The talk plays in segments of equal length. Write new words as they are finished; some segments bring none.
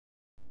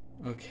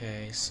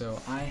Okay,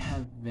 so I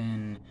have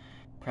been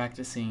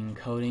practicing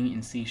coding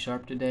in C#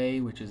 today,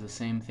 which is the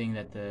same thing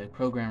that the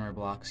programmer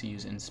blocks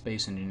use in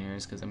Space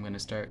Engineers, because I'm going to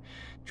start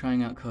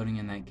trying out coding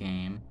in that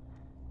game.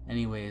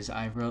 Anyways,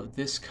 I wrote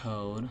this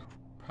code,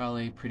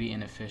 probably pretty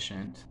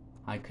inefficient.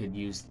 I could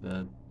use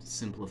the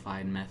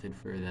simplified method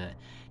for the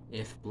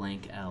if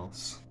blank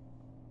else.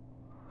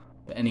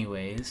 But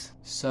anyways,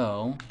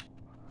 so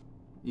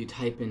you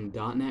type in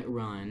 .NET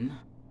Run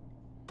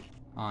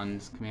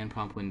on command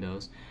prompt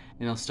Windows,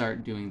 and it'll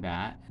start doing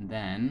that, and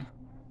then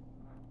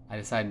I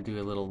decided to do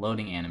a little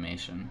loading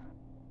animation.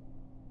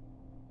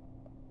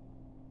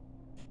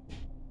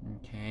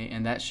 Okay,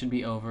 and that should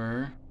be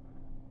over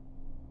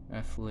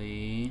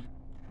roughly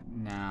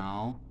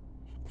now.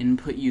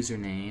 Input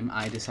username,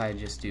 I decided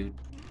to just do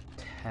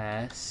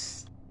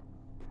test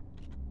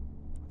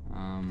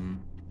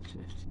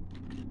just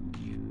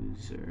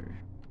user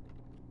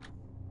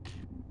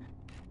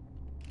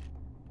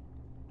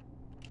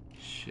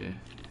shift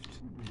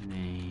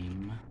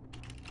name,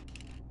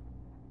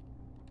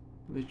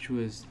 which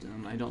was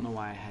I don't know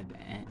why I had the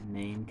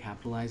name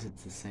capitalized,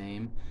 it's the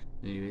same.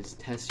 Anyways,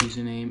 test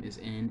username is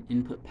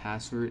input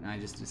password, and I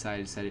just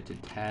decided to set it to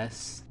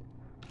test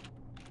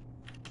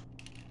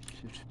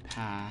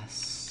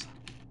password.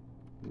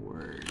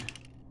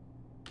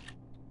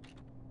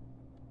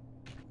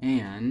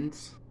 And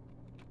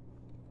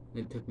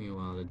it took me a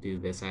while to do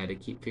this. I had to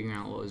keep figuring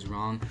out what was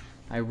wrong.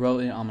 I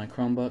wrote it on my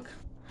Chromebook,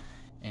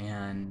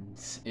 and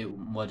it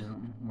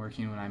wasn't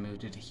working when I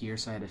moved it to here,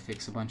 so I had to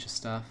fix a bunch of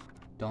stuff.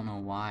 Don't know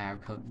why I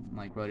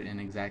wrote it in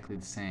exactly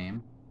the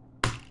same.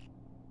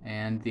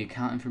 And the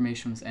account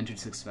information was entered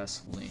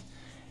successfully.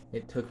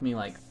 It took me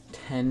like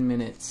 10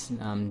 minutes,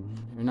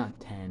 or not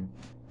 10,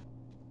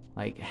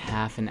 like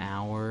half an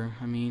hour,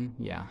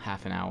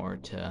 half an hour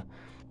to,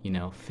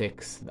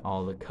 fix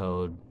all the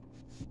code,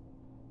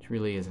 which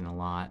really isn't a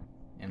lot.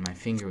 And my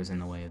finger was in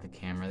the way of the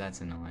camera,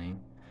 that's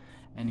annoying.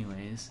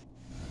 Anyways,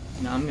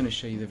 now I'm going to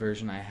show you the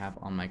version I have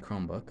on my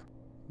Chromebook.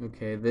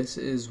 Okay, this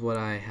is what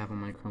I have on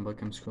my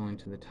Chromebook. I'm scrolling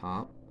to the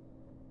top.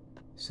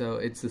 So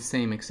it's the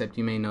same, except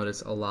you may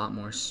notice a lot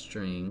more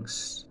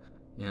strings,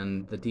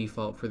 and the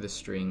default for the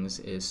strings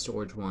is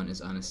storage1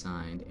 is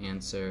unassigned,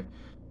 answer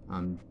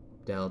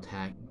del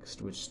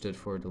text, which stood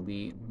for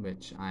delete,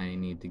 which I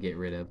need to get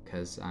rid of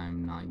because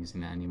I'm not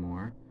using that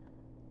anymore.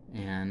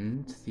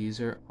 And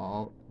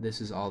this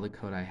is all the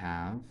code I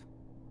have.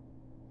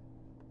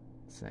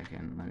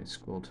 Second, let me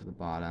scroll to the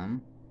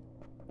bottom.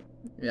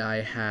 I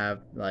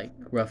have like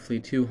roughly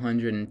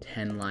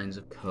 210 lines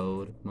of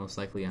code, most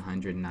likely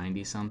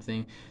 190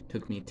 something.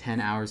 Took me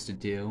 10 hours to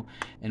do,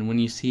 and when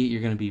you see it,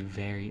 you're going to be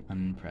very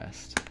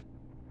unimpressed.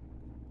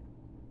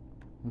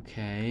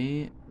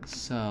 Okay,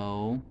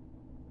 so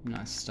I'm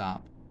gonna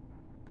stop.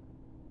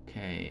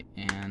 Okay,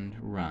 and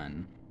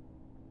run.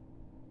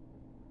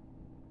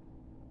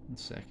 1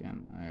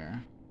 second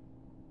there.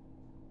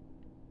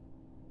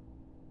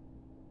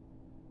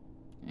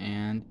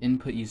 And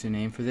input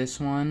username for this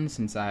one,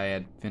 since I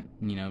had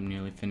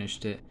nearly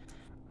finished it,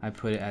 I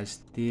put it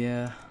as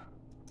the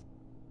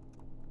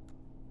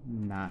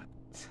not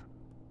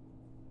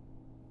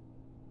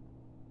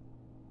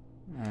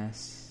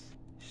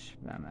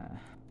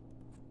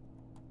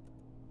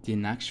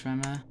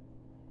Schwemme,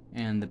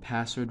 and the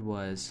password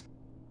was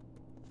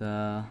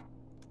the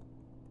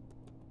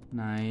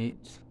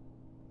night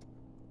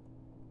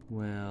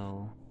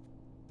will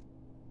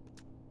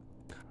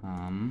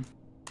come.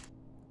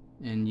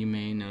 And you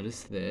may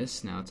notice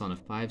this. Now it's on a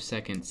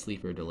 5-second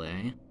sleeper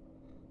delay,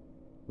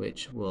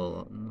 which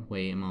will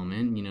wait a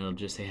moment. It'll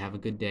just say have a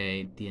good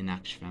day, die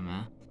Nacht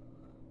schwemme.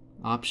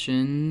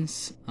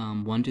 Options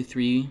 1 to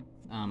 3.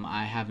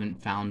 I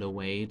haven't found a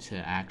way to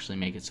actually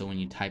make it so when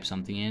you type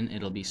something in,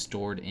 it'll be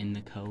stored in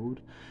the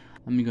code.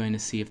 I'm going to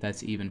see if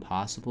that's even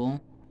possible.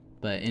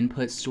 But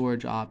input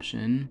storage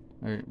option,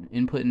 or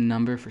input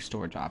number for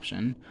storage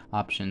option.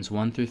 Options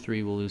 1 through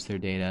 3 will lose their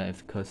data if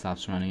the code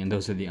stops running, and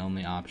those are the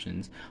only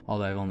options,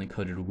 although I've only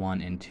coded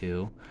 1 and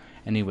 2.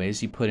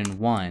 Anyways, you put in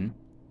 1,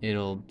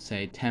 it'll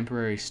say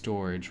temporary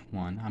storage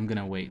 1. I'm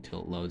gonna wait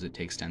till it loads, it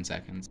takes 10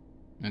 seconds.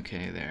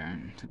 Okay,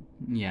 there.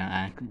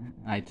 Yeah,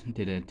 I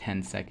did a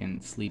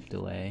 10-second sleep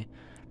delay.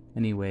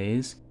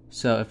 Anyways,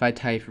 so if I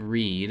type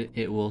read,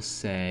 it will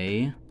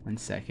say, 1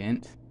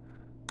 second,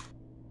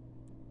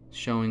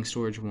 showing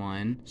storage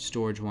 1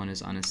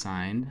 is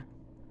unassigned,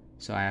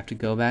 so I have to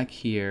go back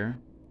here.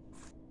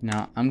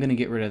 Now I'm gonna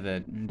get rid of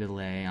the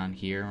delay on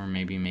here, or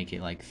maybe make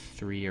it like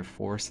 3 or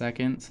 4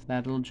 seconds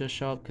that it'll just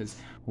show up, because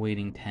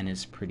waiting 10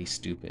 is pretty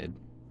stupid.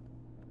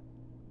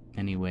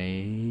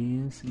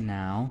 Anyways,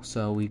 now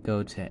so we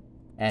go to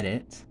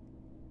edit,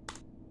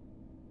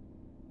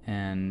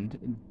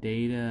 and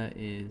data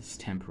is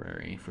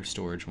temporary for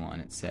storage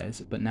 1, it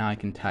says, but now I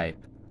can type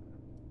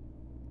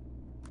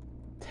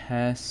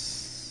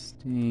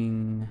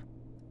testing.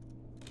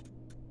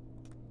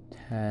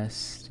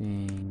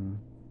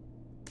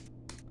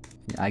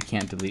 I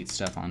can't delete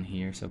stuff on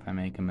here, so if I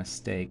make a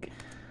mistake,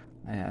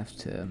 I have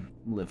to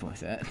live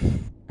with it.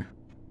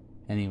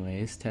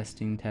 Anyways,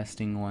 testing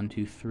 1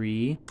 2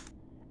 3,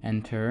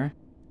 enter.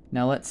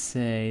 Now let's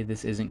say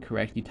this isn't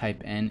correct. You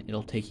type N,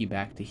 it'll take you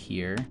back to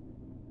here.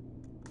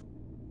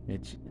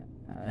 Which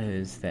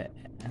is that,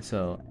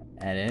 so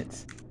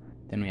edit.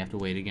 Then we have to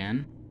wait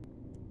again.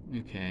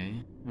 Okay.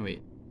 Oh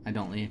wait, I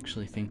don't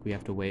actually think we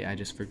have to wait. I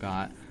just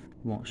forgot.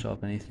 Won't show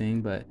up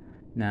anything, but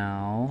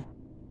now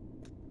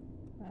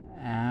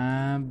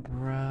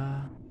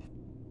abracadabra.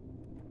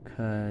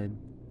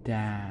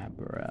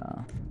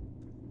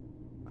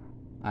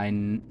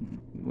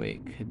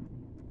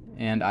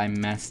 And I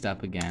messed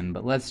up again,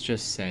 but let's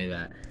just say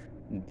that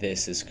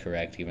this is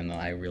correct, even though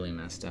I really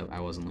messed up. I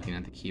wasn't looking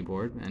at the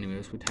keyboard.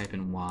 Anyways, we type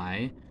in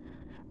Y,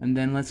 and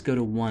then let's go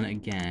to 1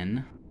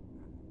 again,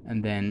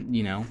 and then,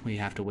 you know, we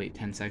have to wait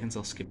 10 seconds.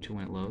 I'll skip to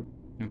when it loads.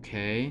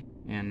 Okay,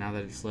 and now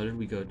that it's loaded,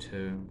 we go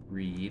to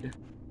read,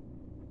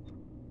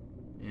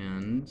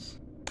 and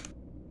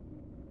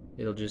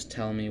it'll just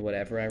tell me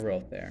whatever I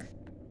wrote there.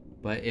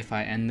 But if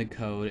I end the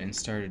code and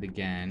start it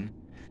again,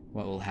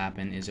 what will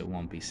happen is it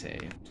won't be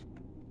saved.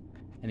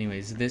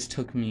 Anyways, this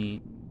took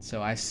me,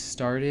 so I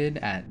started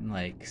at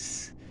like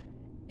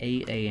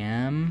 8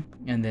 a.m.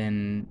 and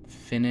then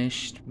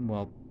finished,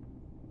 well,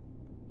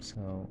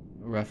 so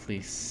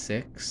roughly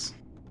 6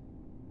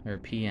 or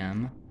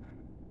p.m.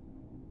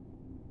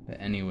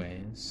 But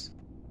anyways,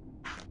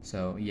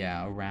 so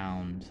yeah,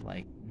 around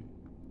like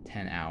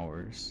 10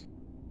 hours.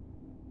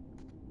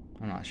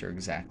 I'm not sure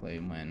exactly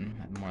when,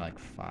 more like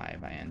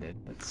 5 I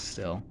ended, but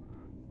still.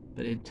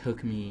 But it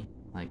took me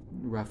like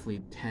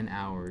roughly 10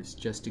 hours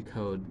just to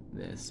code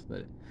this,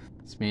 but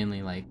it's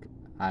mainly like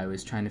I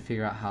was trying to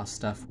figure out how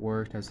stuff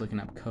worked. I was looking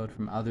up code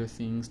from other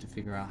things to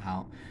figure out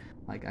how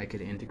like I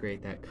could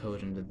integrate that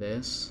code into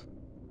this.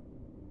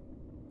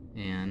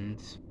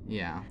 And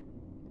yeah,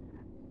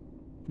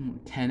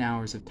 10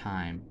 hours of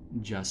time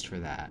just for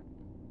that.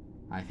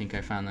 I think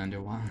I found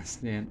the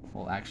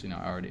well, actually no,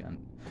 I already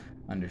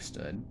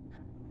understood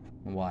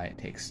why it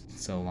takes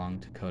so long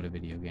to code a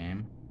video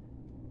game.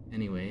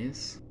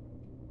 Anyways,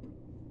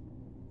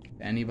 if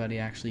anybody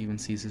actually even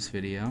sees this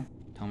video,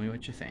 tell me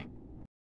what you think.